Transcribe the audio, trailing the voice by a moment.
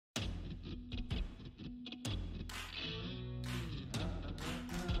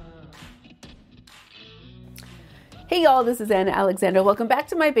Hey y'all, this is Anna Alexander. Welcome back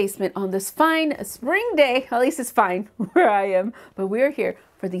to my basement on this fine spring day. At least it's fine where I am. But we're here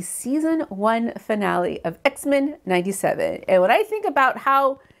for the season 1 finale of X-Men 97. And when I think about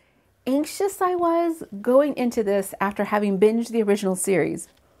how anxious I was going into this after having binged the original series,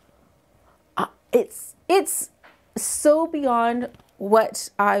 it's so beyond what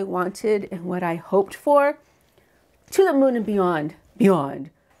I wanted and what I hoped for, to the moon and beyond.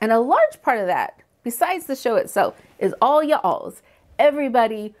 And a large part of that, besides the show itself, is all y'alls.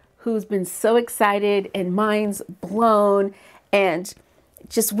 Everybody who's been so excited and minds blown and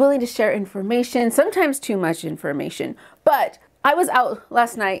just willing to share information, sometimes too much information. But I was out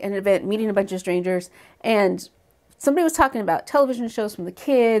last night at an event meeting a bunch of strangers, and somebody was talking about television shows from the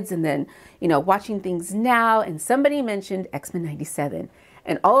kids and then, watching things now. And somebody mentioned X-Men 97.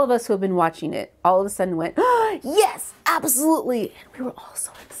 And all of us who have been watching it all of a sudden went, oh, yes, absolutely. And we were all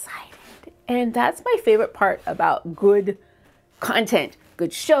so excited. And that's my favorite part about good content,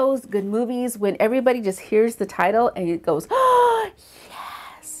 good shows, good movies, when everybody just hears the title and it goes, oh,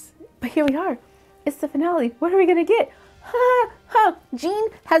 yes. But here we are. It's the finale. What are we going to get? Jean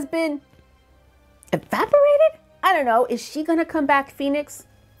has been evaporated? I don't know. Is she going to come back Phoenix?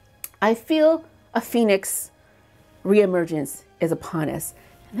 I feel a Phoenix reemergence is upon us.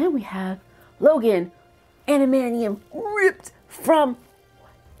 And then we have Logan, adamantium ripped from...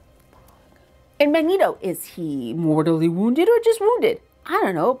 And Magneto, is he mortally wounded or just wounded? I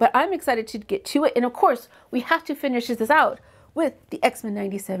don't know, but I'm excited to get to it. And of course, we have to finish this out with the X-Men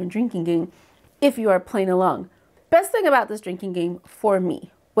 97 drinking game if you are playing along. Best thing about this drinking game for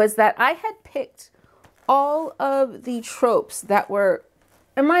me was that I had picked all of the tropes that were,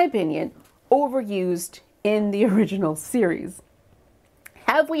 in my opinion, overused in the original series.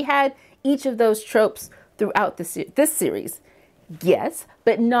 Have we had each of those tropes throughout this series? Yes,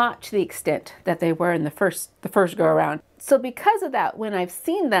 but not to the extent that they were in the first go around. So because of that, when I've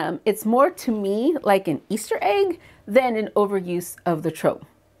seen them, it's more to me like an Easter egg than an overuse of the trope.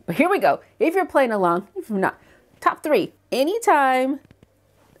 But here we go. If you're playing along, if you're not, top 3. Anytime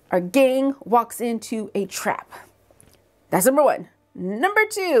our gang walks into a trap. That's number 1. Number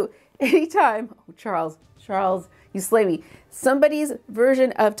 2, anytime, oh, Charles, you slay me. Somebody's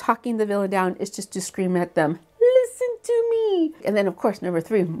version of talking the villain down is just to scream at them, listen to me. And then of course, number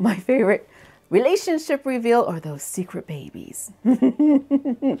 3, my favorite, relationship reveal or those secret babies.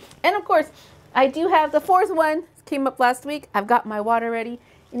 And of course, I do have the 4th one, came up last week. I've got my water ready.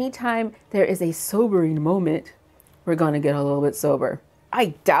 Anytime there is a sobering moment, we're gonna get a little bit sober.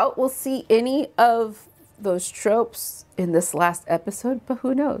 I doubt we'll see any of those tropes in this last episode, but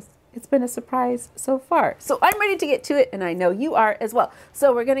who knows? It's been a surprise so far. So I'm ready to get to it, and I know you are as well.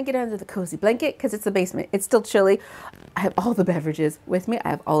 So we're gonna get under the cozy blanket because it's the basement. It's still chilly. I have all the beverages with me. I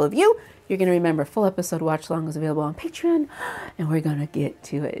have all of you. You're gonna remember full episode watch along is available on Patreon, and we're gonna get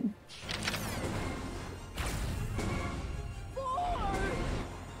to it.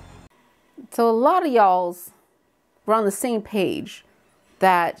 So a lot of y'alls were on the same page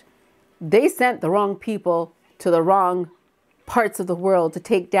that they sent the wrong people to the wrong parts of the world to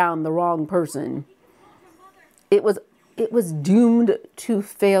take down the wrong person. It was doomed to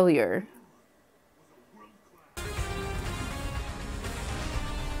failure. We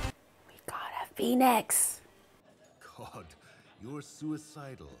got a Phoenix. God, you're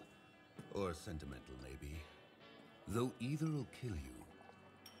suicidal. Or sentimental, maybe. Though either will kill you.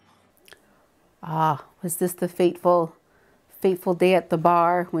 Ah, was this the fateful day at the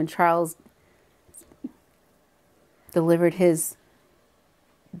bar when Charles delivered his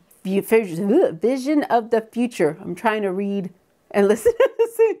vision of the future? I'm trying to read and listen at the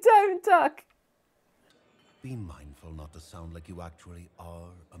same time and talk. Be mindful not to sound like you actually are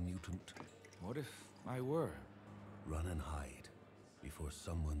a mutant. What if I were? Run and hide before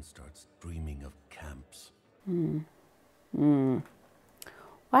someone starts dreaming of camps.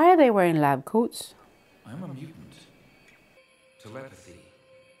 Why are they wearing lab coats? I'm a mutant. Telepathy.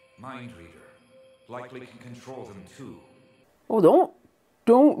 Mind reader. Likely can control them too. Oh,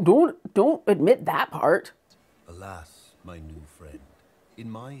 don't admit that part. Alas, my new friend, in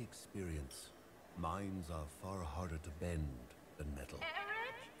my experience, minds are far harder to bend than metal.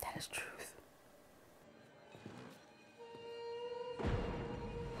 That is truth.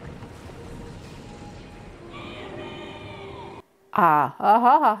 Ha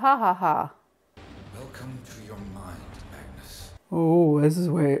ha ha ha. Welcome to your mind, Magnus. Oh, this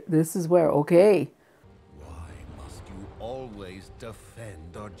is where, okay. Why must you always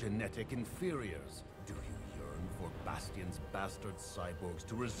defend our genetic inferiors? Do you yearn for Bastion's bastard cyborgs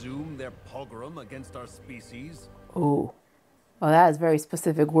to resume their pogrom against our species? Oh, well, that is very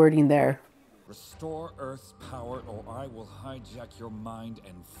specific wording there. Restore Earth's power, or I will hijack your mind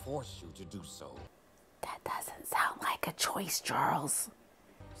and force you to do so. That doesn't sound like a choice, Charles.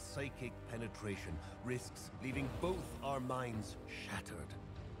 Psychic penetration risks leaving both our minds shattered.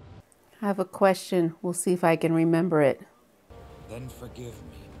 I have a question. We'll see if I can remember it. Then forgive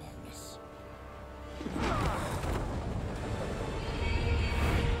me, Magnus.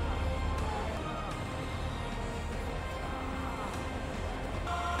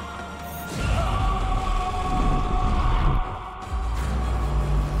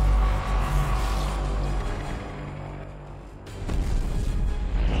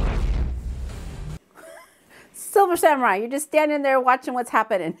 Silver Samurai, you're just standing there watching what's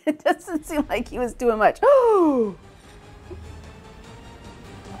happening. It doesn't seem like he was doing much. Oh!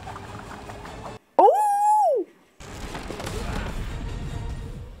 Oh!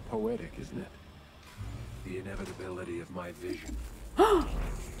 Poetic, isn't it? The inevitability of my vision.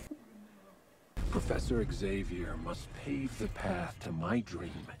 Professor Xavier must pave the path to my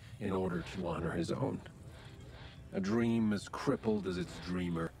dream in order to honor his own. A dream as crippled as its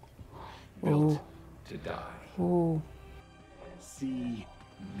dreamer, built to die. Oh. See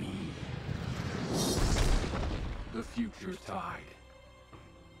me. The future tide.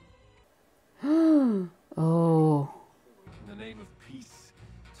 Oh. In the name of peace,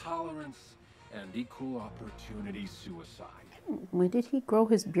 tolerance, and equal opportunity suicide. When did he grow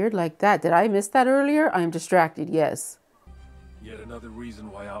his beard like that? Did I miss that earlier? I'm distracted, yes. Yet another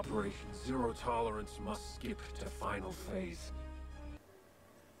reason why Operation Zero Tolerance must skip to final phase.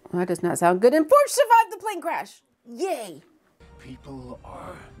 That does not sound good. And Forge survived the plane crash. Yay. People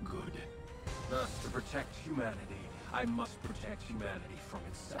are good. Thus, to protect humanity, I must protect humanity from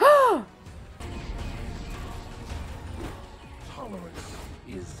itself. Tolerance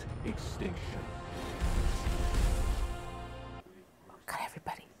is extinction. God,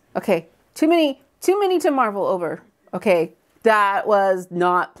 everybody. Okay, too many to marvel over. Okay, that was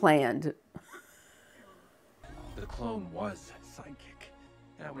not planned. The clone was psychic.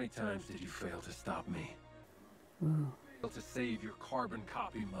 How many times did you fail to stop me? Fail to save your carbon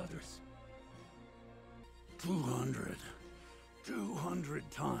copy mothers. 200.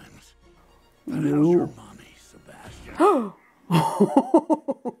 200 times. But how's your mommy, Sebastian?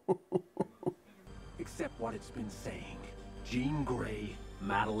 Except what it's been saying. Jean Grey,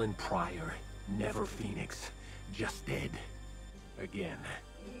 Madeline Pryor, never Phoenix, just dead. Again.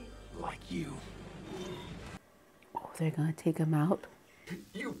 Like you. Oh, they're gonna take him out?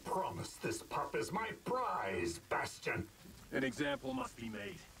 You promised this pup is my prize, Bastion. An example must be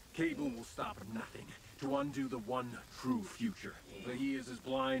made. Cable will stop at nothing to undo the one true future. But he is as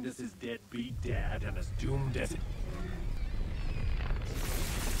blind as his deadbeat dad and as doomed as...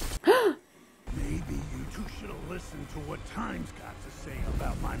 Maybe you two should have listened to what Time's got to say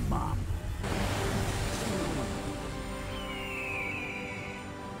about my mom.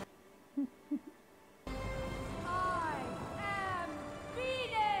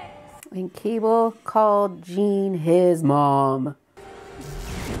 And Cable called Jean his mom.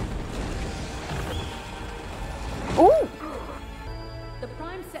 Ooh! The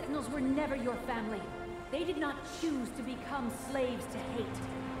Prime Sentinels were never your family. They did not choose to become slaves to hate.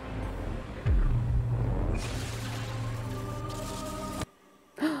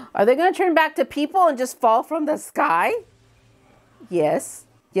 Are they going to turn back to people and just fall from the sky? Yes.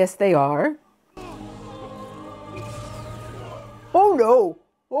 Yes, they are. Oh, no.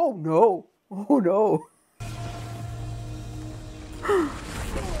 Oh, no. Oh, no.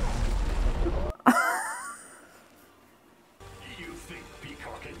 You think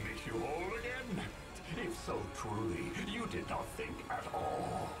peacocking makes you whole again? If so truly, you did not think at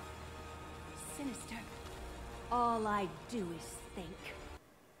all. Sinister. All I do is think.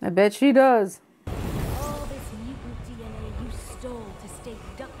 I bet she does. All this mutant DNA you stole to stay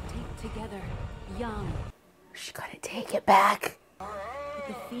duct taped together, young. She got to take it back. But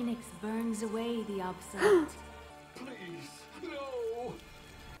the Phoenix burns away the obsolete. Please, no.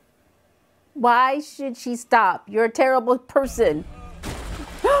 Why should she stop? You're a terrible person.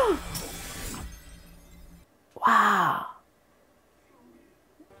 Wow.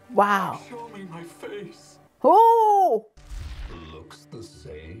 Wow. Show me my face. Oh! Looks the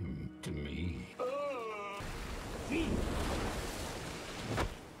same to me.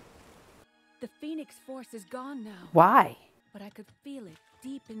 The Phoenix Force is gone now. Why? But I could feel it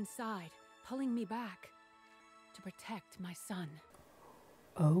deep inside, pulling me back to protect my son.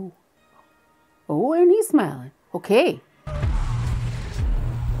 Oh. Oh, and he's smiling. Okay.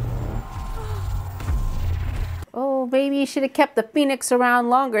 Oh, maybe you should have kept the Phoenix around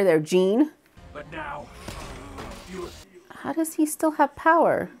longer there, Jean. But now, you... How does he still have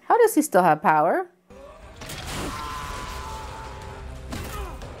power? How does he still have power?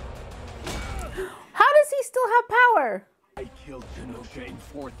 How does he still have power? I killed Genosha in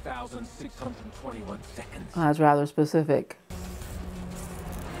 4,621 seconds. Oh, that's rather specific.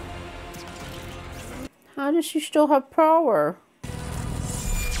 How does she still have power?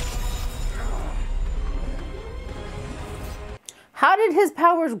 How did his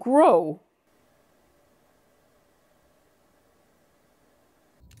powers grow?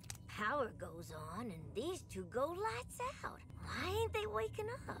 Power goes on and these two go lights out. Why ain't they waking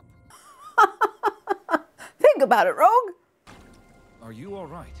up? Think about it, Rogue. Are you all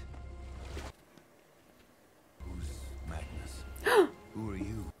right? Who's Magnus? Who are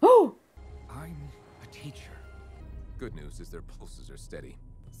you? Oh, I'm a teacher. Good news is their pulses are steady.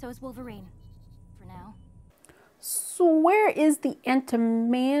 So is Wolverine. For now. so where is the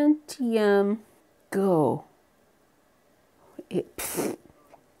adamantium go?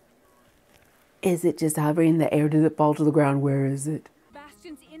 Is it just hovering in the air? Did it fall to the ground? Where is it?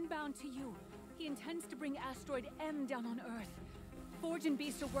 Bastion's inbound to you. He intends to bring asteroid M down on Earth. Forge and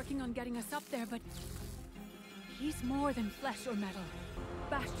Beast are working on getting us up there, but he's more than flesh or metal.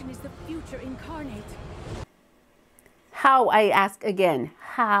 Bastion is the future incarnate. How, I ask again,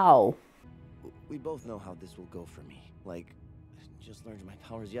 how? We both know how this will go for me. Like, I just learned my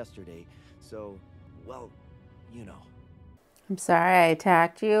powers yesterday, so, well, you know. I'm sorry I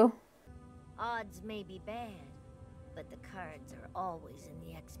attacked you. Odds may be bad, but the cards are always in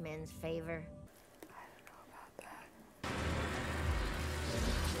the X-Men's favor.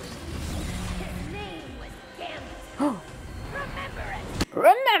 His name was Gambit. Remember it!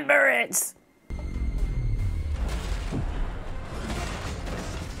 Remember it!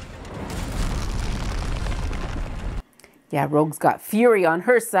 Yeah, Rogue's got fury on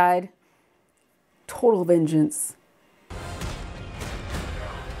her side. Total vengeance.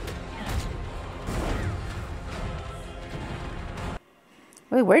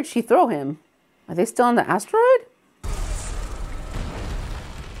 Wait, where'd she throw him? Are they still on the asteroid?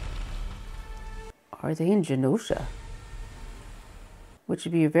 Are they in Genosha? Which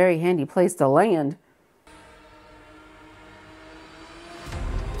would be a very handy place to land.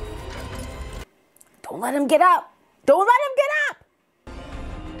 Don't let him get up! Don't let him get up!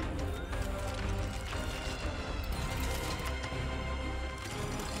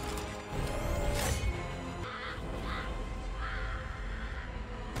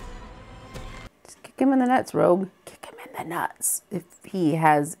 Just kick him in the nuts, Rogue. Kick him in the nuts, if he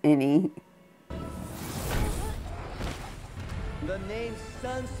has any. The name's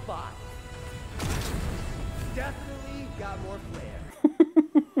Sunspot. Definitely got more flair.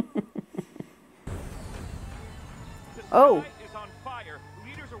 Oh. Is on fire.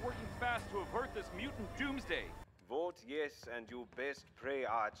 Leaders are working fast to avert this mutant doomsday. Vote yes, and you best pray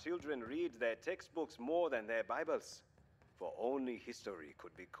our children read their textbooks more than their Bibles. For only history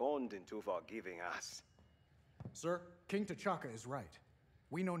could be conned into forgiving us. Sir, King T'Chaka is right.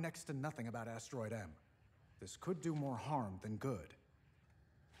 We know next to nothing about Asteroid M. This could do more harm than good.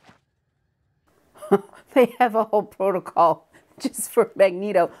 They have a whole protocol just for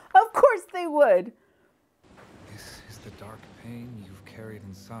Magneto. Of course they would. This is the dark pain you've carried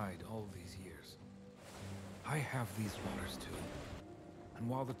inside all these years. I have these waters too. And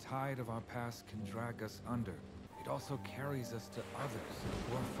while the tide of our past can drag us under, it also carries us to others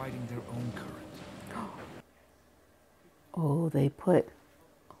who are fighting their own current. Oh, they put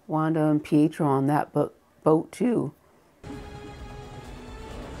Wanda and Pietro on that boat too.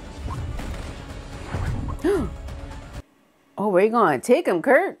 Oh, where you going? Take him,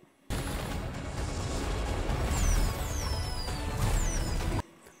 Kurt.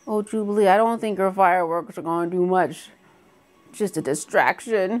 Oh, Jubilee, I don't think your fireworks are going to do much. Just a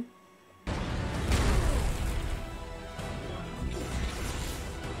distraction.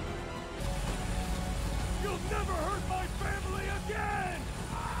 You'll never hurt my family again!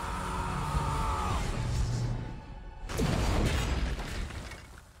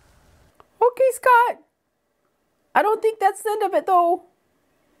 Okay, Scott. I don't think that's the end of it, though.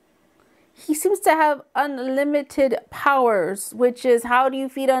 He seems to have unlimited powers, which is, how do you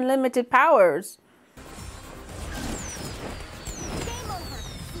feed unlimited powers? Game over,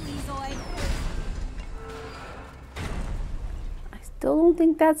 Sleazoid. I still don't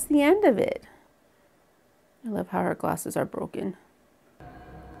think that's the end of it. I love how her glasses are broken.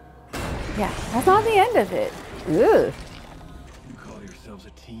 Yeah, that's not the end of it. Ugh. You call yourselves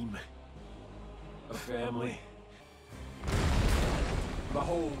a team? A family?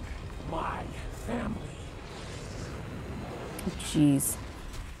 Behold, my family. Jeez.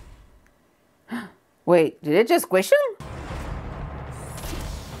 Wait, did it just squish him?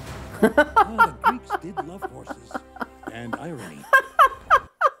 The Greeks did love horses. And irony.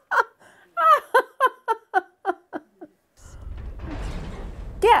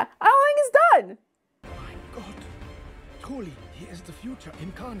 Yeah, I don't think it's done. My God. Truly, he is the future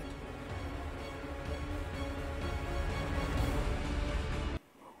incarnate.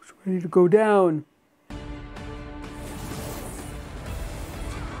 It's ready to go down.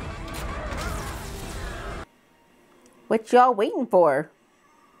 What y'all waiting for?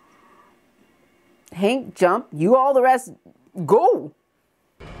 Hank, jump. You all the rest, go.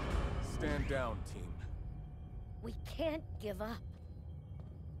 Stand down, team. We can't give up.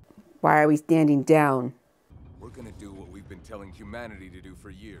 Why are we standing down? We're gonna do what we've been telling humanity to do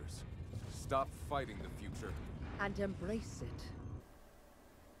for years. Stop fighting the future. And embrace it.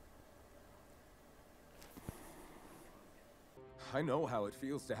 I know how it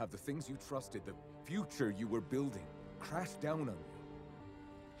feels to have the things you trusted, the future you were building, crash down on you.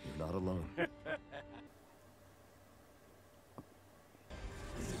 You're not alone.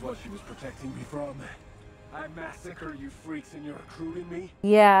 This is what she was protecting me from. I massacre you freaks and you're recruiting me?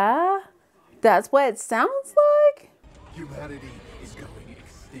 Yeah, that's what it sounds like. Humanity is going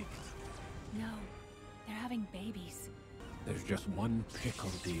extinct. No, they're having babies. There's just one pickle,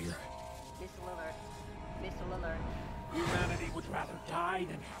 dear. Missile alert. Missile alert. Humanity would rather die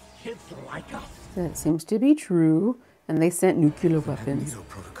than have kids like us. That seems to be true. And they sent nuclear weapons.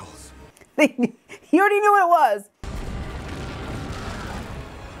 Protocols. He already knew what it was.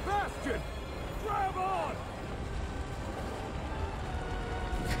 Bastion! Grab on!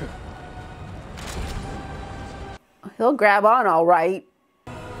 He'll grab on all right.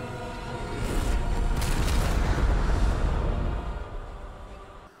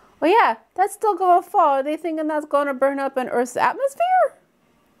 Well, yeah, that's still gonna fall. Are they thinking that's gonna burn up in Earth's atmosphere?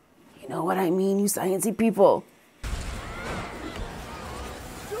 You know what I mean, you sciencey people.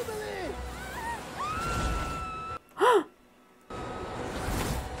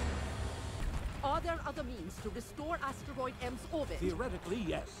 Are there other means to restore asteroid M's orbit? Theoretically,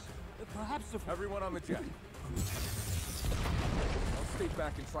 yes. Perhaps if Everyone on the jet. I'll stay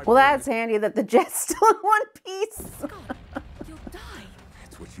back and try. Well, that's handy that the jet's still in one piece. You'll die.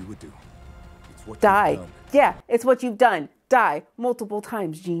 That's what you would do. It's what Die. you've done. Yeah, it's what you've done. Die multiple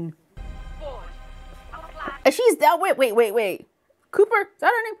times, Jean. She's down. Wait. Cooper, is that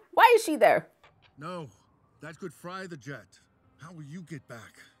her name? Why is she there? No, that could fry the jet. How will you get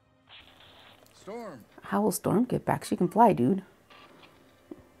back? Storm. How will Storm get back? She can fly, dude.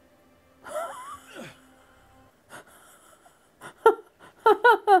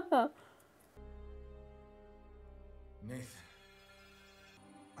 Nathan.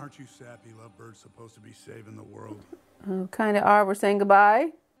 Aren't you sappy lovebirds supposed to be saving the world? Kind of are. We're saying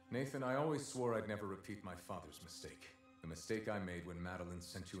goodbye. Nathan, I always swore I'd never repeat my father's mistake. The mistake I made when Madeline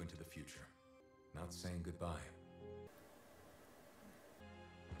sent you into the future. Not saying goodbye.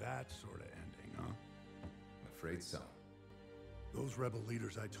 That sort of ending, huh? I'm afraid so. Those rebel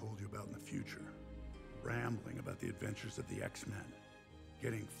leaders I told you about in the future, rambling about the adventures of the X-Men,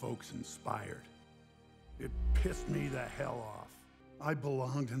 getting folks inspired. It pissed me the hell off. I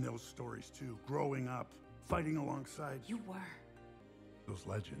belonged in those stories too, growing up, fighting alongside. You were. Those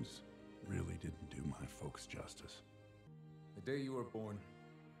legends really didn't do my folks justice. The day you were born,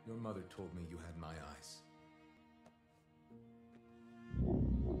 your mother told me you had my eyes.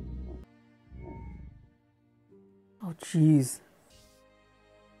 Oh, jeez.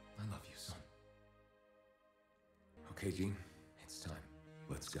 I love you, son. Okay, Jean, it's time.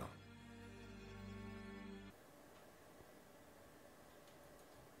 Let's go.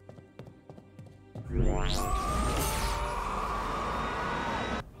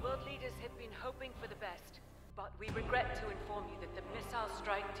 World leaders have been hoping for the best, but we regret to inform you that the missile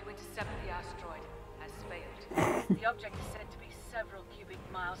strike to intercept the asteroid has failed. The object is said to be several cubic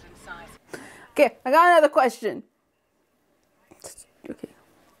miles in size. Okay, I got another question. Okay.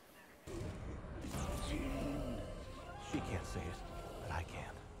 She can't say it, but I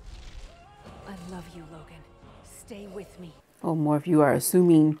can. I love you, Logan. Stay with me. Oh, more of you are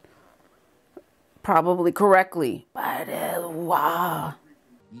assuming probably correctly. But, wow.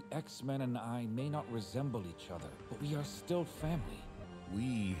 The X-Men and I may not resemble each other, but we are still family.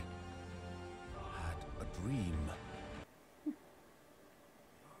 We had a dream.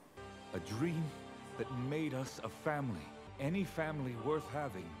 A dream that made us a family. Any family worth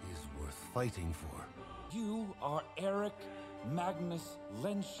having is worth fighting for. You are Eric Magnus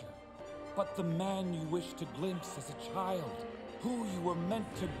Lensher, but the man you wished to glimpse as a child, who you were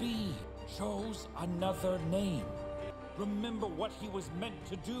meant to be, chose another name. Remember what he was meant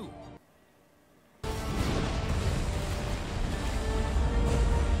to do.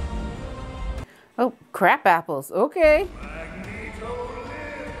 Oh, crap apples. Okay.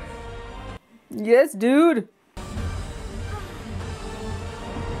 Yes, dude.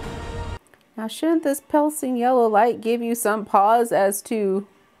 Now, shouldn't this pulsing yellow light give you some pause as to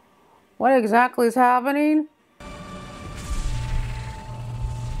what exactly is happening?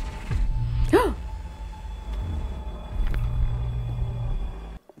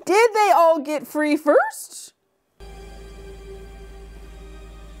 Did they all get free first?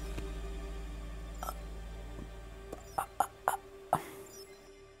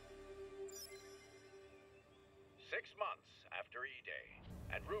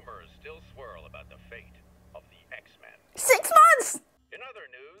 And rumors still swirl about the fate of the X-Men. 6 months! In other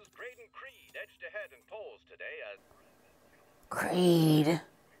news, Graydon Creed edged ahead in polls today as... Creed.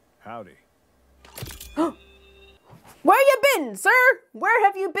 Howdy. Where you been, sir? Where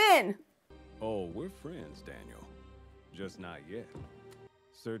have you been? Oh, we're friends, Daniel. Just not yet.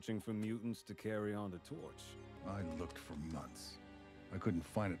 Searching for mutants to carry on the torch. I looked for months. I couldn't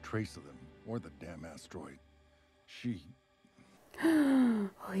find a trace of them, or the damn asteroid. She... Oh,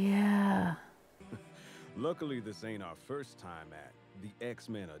 yeah. Luckily, this ain't our first time at the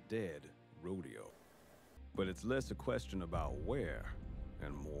X-Men are dead rodeo. But it's less a question about where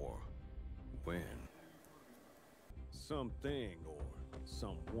and more when. Something or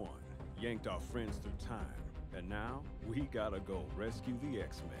someone yanked our friends through time, and now we gotta go rescue the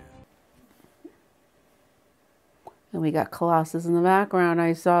X-Men. And we got Colossus in the background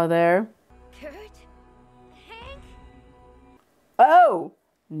I saw there. Kurt? Hank? Oh,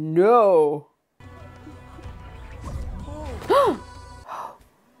 no.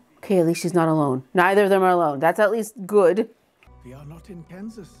 Okay, at least she's not alone. Neither of them are alone. That's at least good. We are not in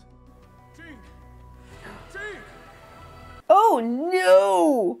Kansas. Oh,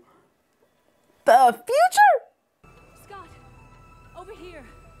 no. The future? Scott, over here.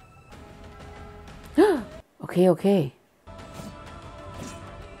 Okay, okay.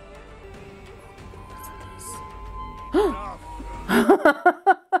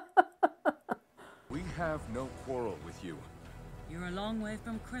 We have no quarrel with you. You're a long way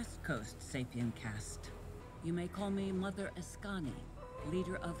from Crest Coast, Sapien Cast. You may call me Mother Escani,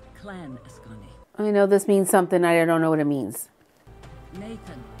 leader of Clan Escani. I know this means something. I don't know what it means.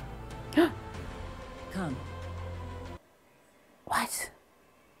 Nathan. Come. What?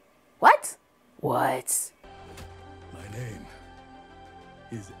 What? What? My name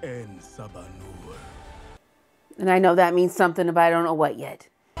is En Sabanur. And I know that means something, but I don't know what yet.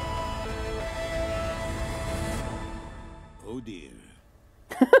 Oh dear.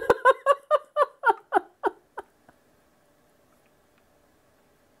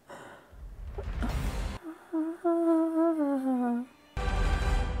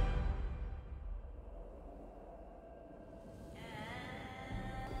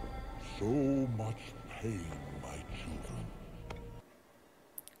 So much pain, my children.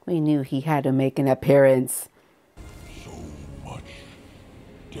 We knew he had to make an appearance. So much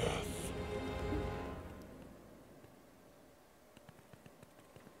death.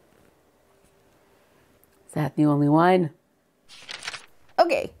 Is that the only one?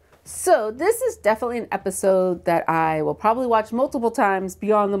 Okay, so this is definitely an episode that I will probably watch multiple times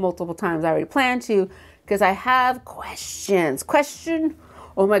beyond the multiple times I already planned to, because I have questions.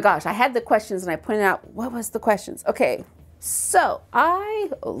 Oh my gosh, I had the questions and I pointed out what was the questions. Okay, so I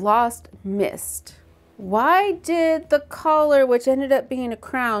missed. Why did the collar, which ended up being a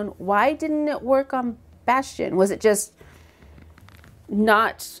crown, why didn't it work on Bastion? Was it just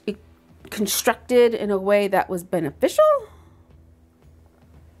not constructed in a way that was beneficial?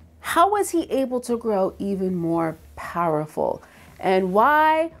 How was he able to grow even more powerful? And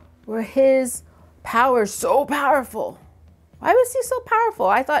why were his powers so powerful? Why was he so powerful?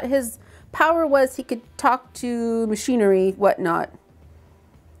 I thought his power was he could talk to machinery, whatnot.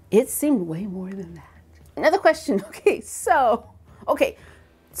 It seemed way more than that. Another question. So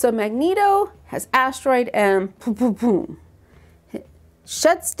Magneto has asteroid M, boom, boom, boom. It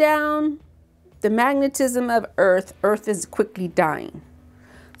shuts down the magnetism of Earth. Earth is quickly dying.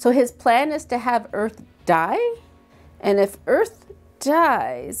 So his plan is to have Earth die. And if Earth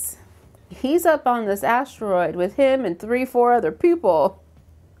dies, he's up on this asteroid with him and 3-4 other people.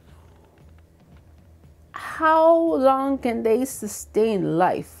 How long can they sustain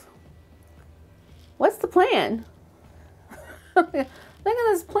life? What's the plan? Look at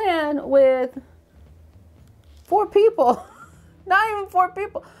this plan with 4 people. Not even 4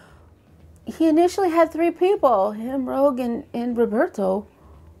 people. He initially had 3 people, him, Rogue, and Roberto.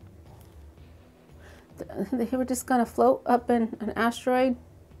 They were just gonna float up in an asteroid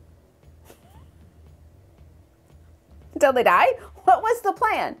until they die? What was the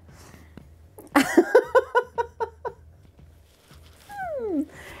plan?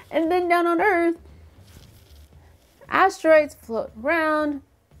 And then down on Earth, asteroids float around.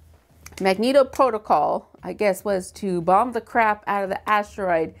 Magneto protocol, I guess, was to bomb the crap out of the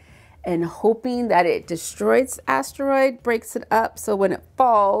asteroid and hoping that it destroys the asteroid, breaks it up, so when it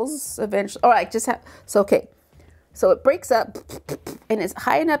falls eventually, so it breaks up and it's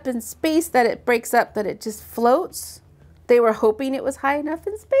high enough in space that it breaks up, that it just floats. They were hoping it was high enough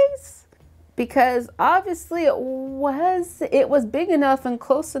in space because obviously it was big enough and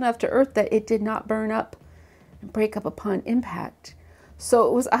close enough to Earth that it did not burn up and break up upon impact. So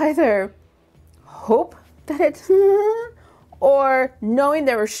it was either hope that it, or knowing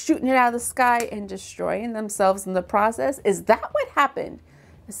they were shooting it out of the sky and destroying themselves in the process. Is that what happened?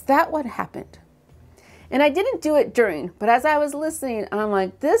 Is that what happened? And I didn't do it during, but as I was listening, I'm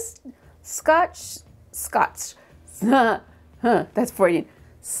like, this Scott's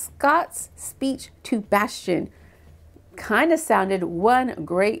speech to Bastion kind of sounded one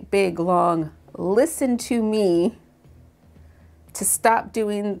great big long listen to me to stop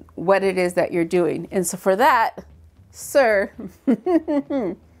doing what it is that you're doing. And so for that, sir,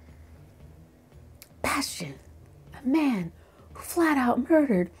 Bastion, a man who flat out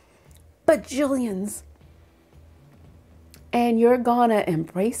murdered bajillions, and you're gonna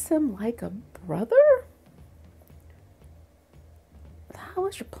embrace him like a brother? That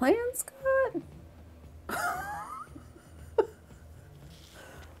was your plan, Scott?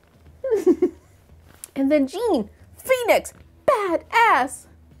 And then Jean, Phoenix, badass.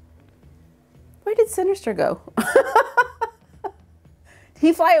 Where did Sinister go? Did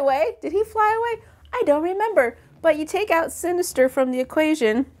he fly away? Did he fly away? I don't remember. But you take out Sinister from the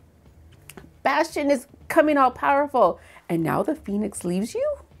equation, Bastion is coming all powerful. And now the Phoenix leaves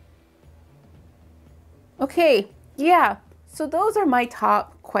you? Okay, yeah. So those are my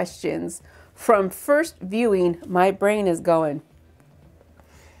top questions. From first viewing, my brain is going.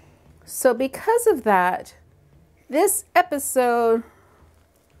 So because of that, this episode,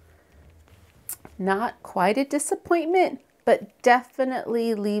 not quite a disappointment, but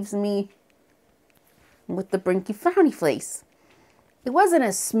definitely leaves me with the brinky frowny face. It wasn't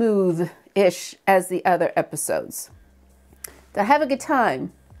as smooth-ish as the other episodes. Did I have a good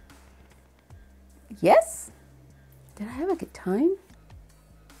time? Yes? Did I have a good time?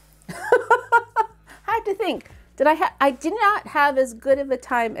 I have to think. I did not have as good of a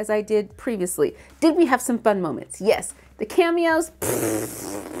time as I did previously. Did we have some fun moments? Yes. The cameos,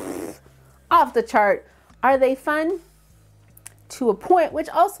 off the chart. Are they fun? To a point, which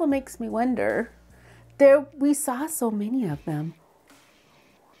also makes me wonder. We saw so many of them.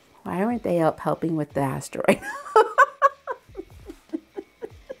 Why aren't they up helping with the asteroid?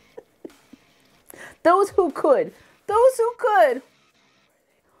 Those who could.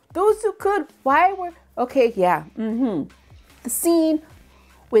 Why were... Okay, yeah. The scene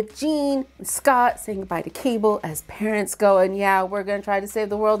with Jean and Scott saying goodbye to Cable as parents going, yeah, we're going to try to save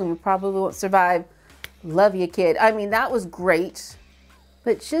the world and we probably won't survive. Love you, kid. I mean, that was great.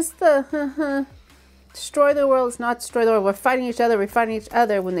 But just the... destroy the world is not destroy the world. We're fighting each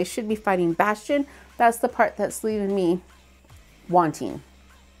other when they should be fighting Bastion. That's the part that's leaving me wanting.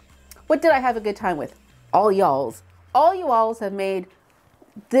 What did I have a good time with? All y'alls. All you alls have made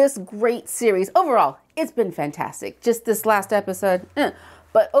this great series. Overall, it's been fantastic. Just this last episode.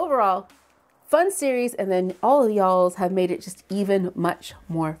 But overall, fun series. And then all of y'alls have made it just even much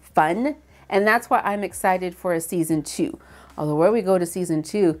more fun. And that's why I'm excited for a season 2. Although where we go to season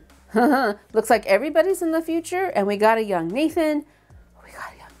 2, looks like everybody's in the future. And we got a young Nathan.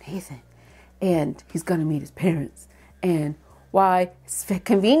 And he's going to meet his parents. And why it's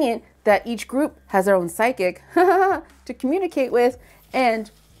convenient that each group has their own psychic to communicate with,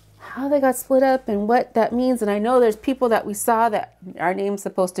 and how they got split up and what that means. And I know there's people that we saw that our name's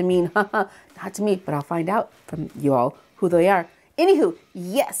supposed to mean, not to me, but I'll find out from you all who they are. Anywho,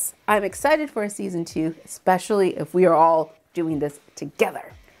 yes, I'm excited for a season 2, especially if we are all doing this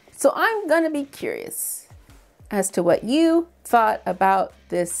together. So I'm going to be curious as to what you thought about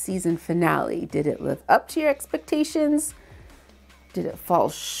this season finale. Did it live up to your expectations? Did it fall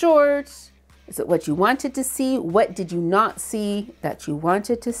short? Is it what you wanted to see? What did you not see that you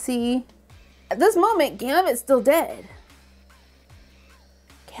wanted to see? At this moment, Gambit's still dead.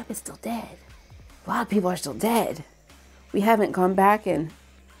 A lot of people are still dead. We haven't gone back and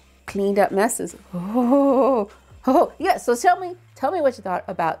cleaned up messes. Yeah, so tell me what you thought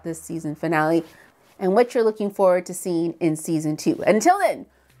about this season finale and what you're looking forward to seeing in season 2. Until then,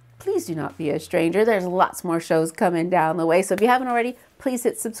 please do not be a stranger. There's lots more shows coming down the way. So if you haven't already, please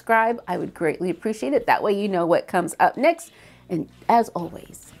hit subscribe. I would greatly appreciate it. That way you know what comes up next. And as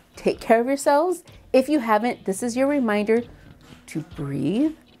always, take care of yourselves. If you haven't, this is your reminder to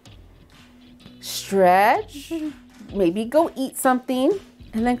breathe, stretch, maybe go eat something,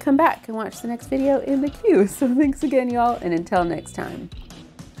 and then come back and watch the next video in the queue. So thanks again, y'all, and until next time.